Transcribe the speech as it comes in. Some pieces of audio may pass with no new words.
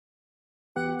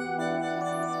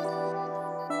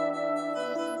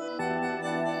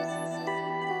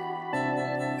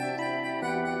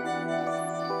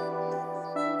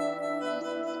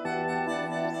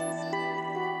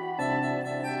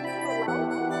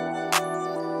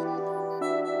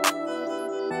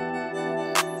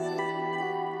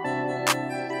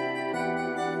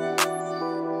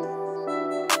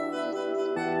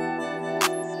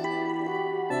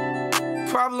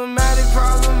Problematic,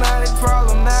 problematic,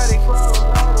 problematic.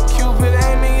 Cupid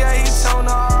aiming, yeah, he tone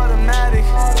the automatic.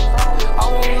 I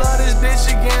won't love this bitch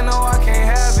again, no, I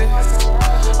can't have it.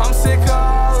 I'm sick of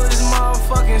all this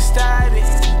motherfucking static.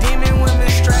 Demon women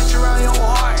stretch around your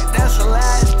heart, that's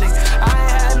elastic. I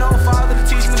ain't had no father to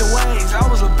teach me the ways, I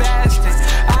was a bastard.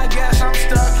 I guess I'm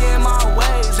stuck in my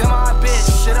ways, and my bitch,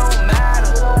 shit don't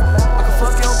matter. I can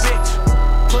fuck your bitch,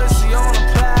 pussy on a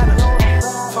platter.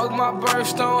 Fuck my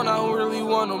birthstone, I don't really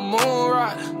want a moon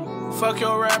rock. Fuck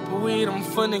your rapper weed, I'm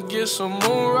finna get some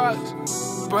moon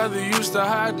rocks. Brother used to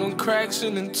hide them cracks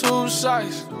in them tube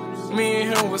socks. Me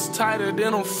and him was tighter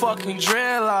than a fucking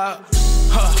dreadlock.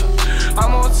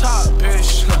 I'm on top,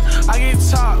 bitch. I get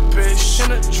top, bitch.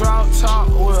 In a drop top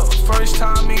whip. First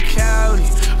time in Cali,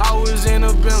 I was in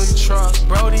a Bentley truck.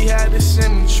 Brody had the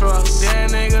semi truck.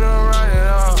 That nigga to run it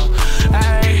off.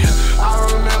 Ayy, I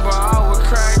remember I would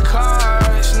crack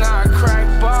cars, now I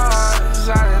crack bars.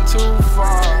 I done too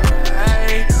far.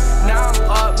 Ayy, now I'm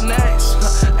up next.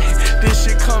 This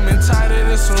shit coming tighter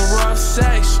than some rough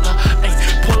sex.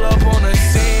 Pull up on the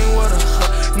scene with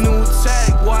a new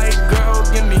tech. White girl,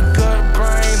 give me good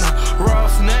brain.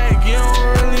 Rough neck, you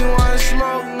don't really want to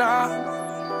smoke, nah.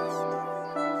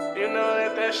 You know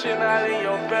that shit not in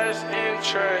your best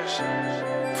interest.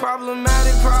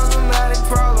 Problematic, problematic,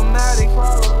 problematic.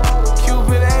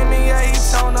 Cupid aiming, yeah, he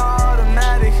tone the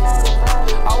automatic.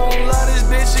 I won't love this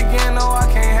bitch again, no, I